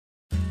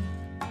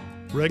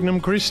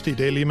Regnum Christi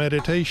Daily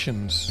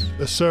Meditations,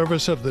 the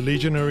service of the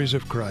Legionaries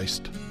of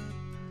Christ.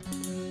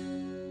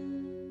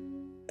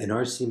 An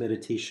RC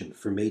meditation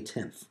for May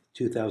 10th,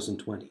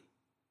 2020,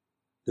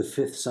 the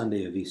fifth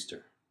Sunday of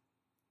Easter.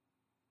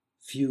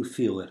 Few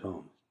feel at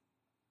home.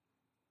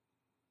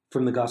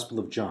 From the Gospel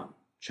of John,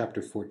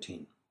 chapter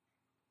 14.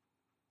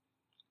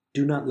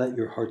 Do not let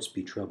your hearts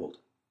be troubled.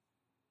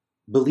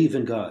 Believe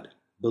in God,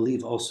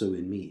 believe also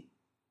in me.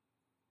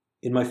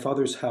 In my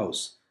Father's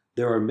house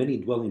there are many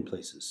dwelling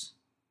places.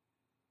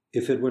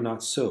 If it were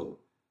not so,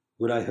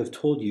 would I have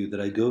told you that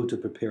I go to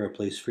prepare a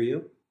place for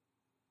you?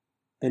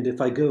 And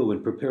if I go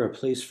and prepare a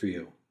place for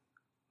you,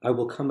 I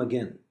will come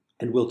again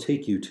and will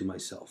take you to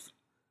myself,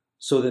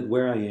 so that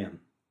where I am,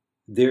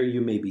 there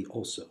you may be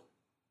also.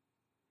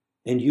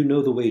 And you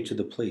know the way to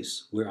the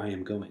place where I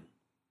am going.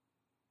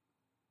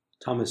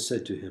 Thomas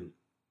said to him,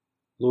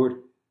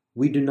 Lord,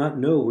 we do not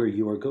know where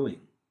you are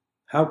going.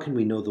 How can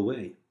we know the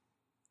way?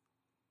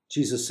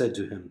 Jesus said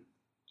to him,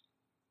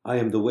 I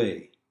am the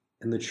way,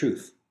 and the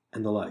truth,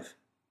 and the life.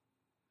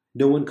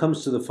 No one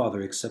comes to the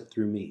Father except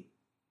through me.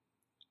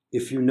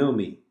 If you know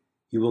me,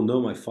 you will know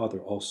my Father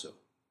also.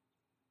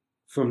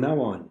 From now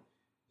on,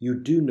 you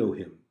do know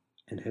him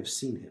and have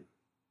seen him.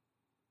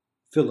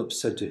 Philip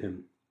said to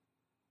him,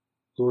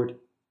 Lord,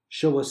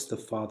 show us the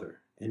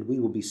Father, and we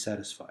will be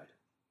satisfied.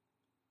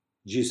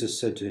 Jesus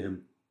said to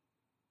him,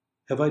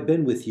 Have I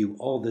been with you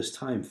all this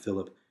time,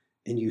 Philip,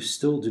 and you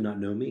still do not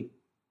know me?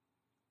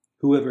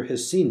 Whoever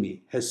has seen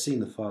me has seen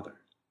the Father.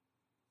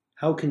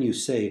 How can you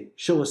say,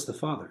 Show us the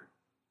Father?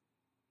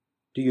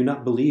 Do you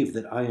not believe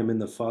that I am in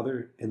the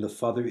Father, and the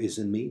Father is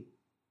in me?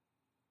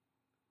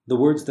 The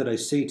words that I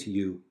say to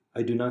you,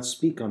 I do not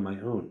speak on my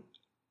own,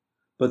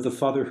 but the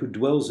Father who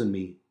dwells in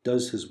me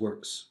does his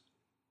works.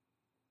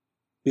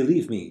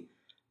 Believe me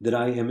that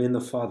I am in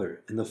the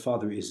Father, and the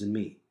Father is in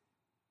me.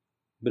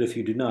 But if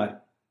you do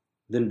not,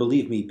 then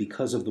believe me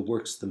because of the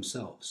works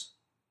themselves.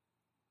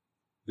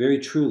 Very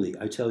truly,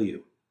 I tell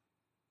you,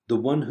 the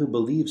one who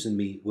believes in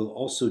me will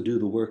also do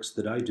the works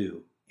that I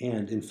do,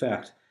 and, in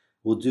fact,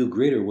 will do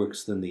greater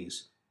works than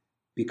these,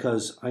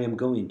 because I am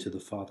going to the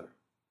Father.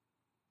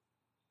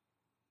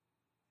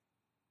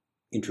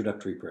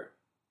 Introductory Prayer.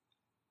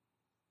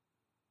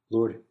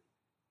 Lord,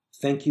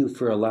 thank you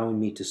for allowing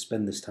me to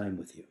spend this time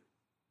with you.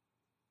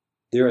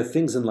 There are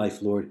things in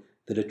life, Lord,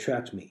 that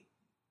attract me,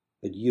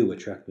 but you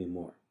attract me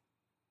more.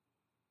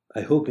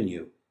 I hope in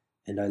you,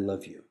 and I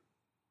love you.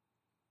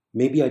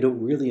 Maybe I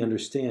don't really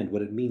understand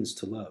what it means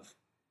to love,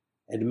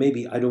 and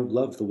maybe I don't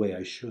love the way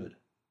I should,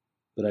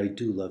 but I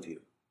do love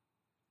you.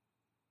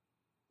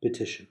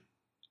 Petition.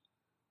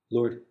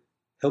 Lord,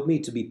 help me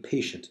to be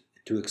patient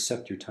and to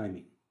accept your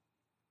timing.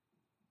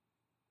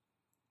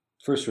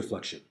 First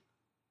reflection.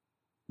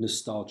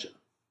 Nostalgia.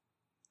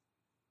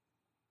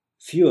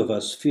 Few of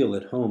us feel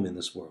at home in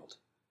this world.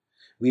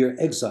 We are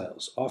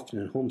exiles,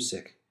 often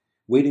homesick,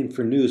 waiting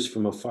for news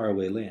from a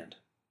faraway land.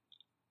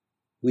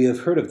 We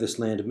have heard of this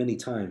land many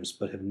times,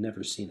 but have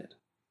never seen it.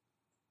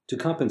 To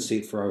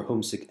compensate for our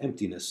homesick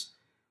emptiness,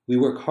 we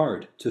work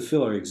hard to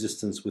fill our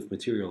existence with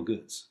material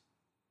goods.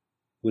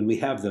 When we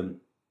have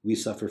them, we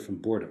suffer from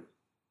boredom.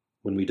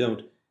 When we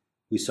don't,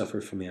 we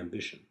suffer from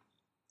ambition.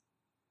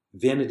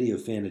 Vanity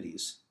of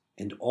vanities,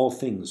 and all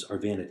things are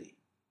vanity.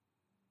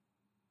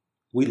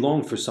 We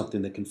long for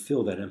something that can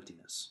fill that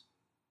emptiness.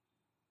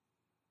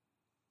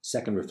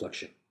 Second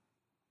reflection.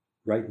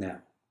 Right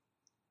now.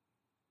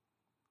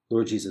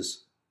 Lord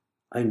Jesus,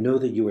 I know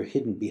that you are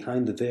hidden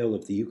behind the veil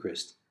of the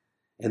Eucharist,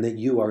 and that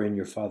you are in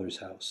your Father's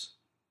house.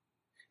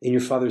 In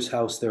your Father's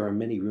house there are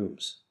many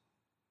rooms.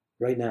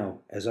 Right now,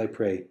 as I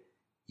pray,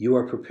 you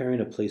are preparing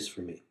a place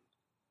for me.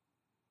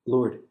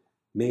 Lord,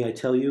 may I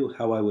tell you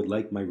how I would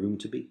like my room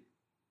to be?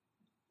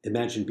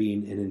 Imagine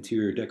being an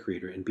interior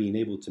decorator and being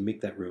able to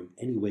make that room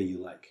any way you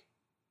like.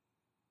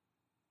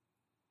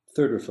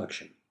 Third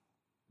reflection.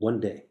 One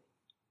day.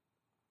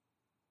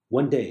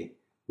 One day,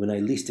 when I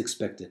least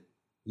expect it,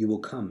 you will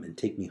come and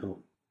take me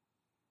home.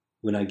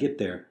 When I get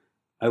there,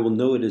 I will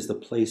know it is the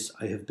place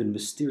I have been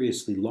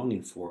mysteriously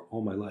longing for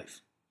all my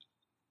life.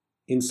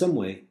 In some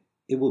way,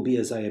 it will be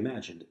as I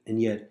imagined,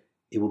 and yet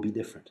it will be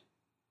different.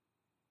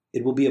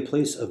 It will be a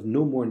place of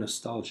no more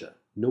nostalgia,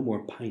 no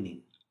more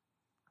pining.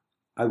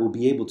 I will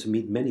be able to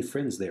meet many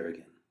friends there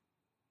again.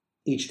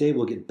 Each day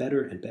will get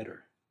better and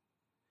better.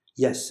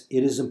 Yes,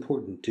 it is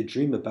important to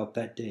dream about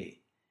that day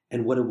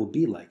and what it will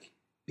be like,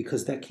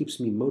 because that keeps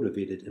me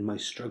motivated in my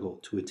struggle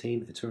to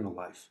attain eternal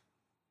life.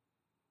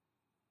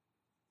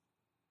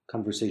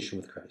 Conversation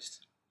with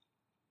Christ.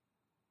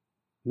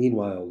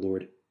 Meanwhile,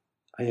 Lord,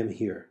 I am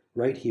here,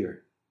 right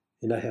here,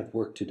 and I have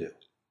work to do.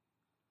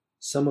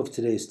 Some of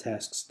today's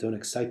tasks don't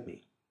excite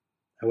me.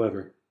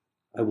 However,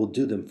 I will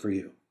do them for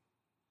you.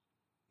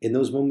 In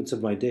those moments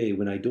of my day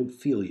when I don't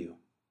feel you,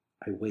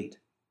 I wait.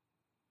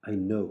 I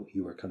know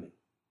you are coming.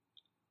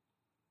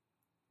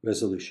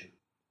 Resolution.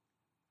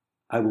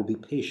 I will be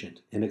patient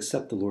and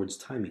accept the Lord's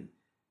timing,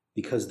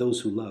 because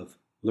those who love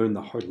learn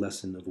the hard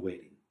lesson of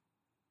waiting.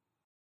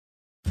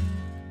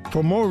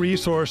 For more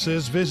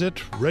resources, visit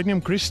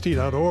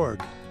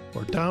regnumchristi.org.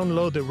 or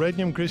download the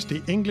Regnum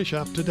Christi English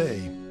app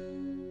today.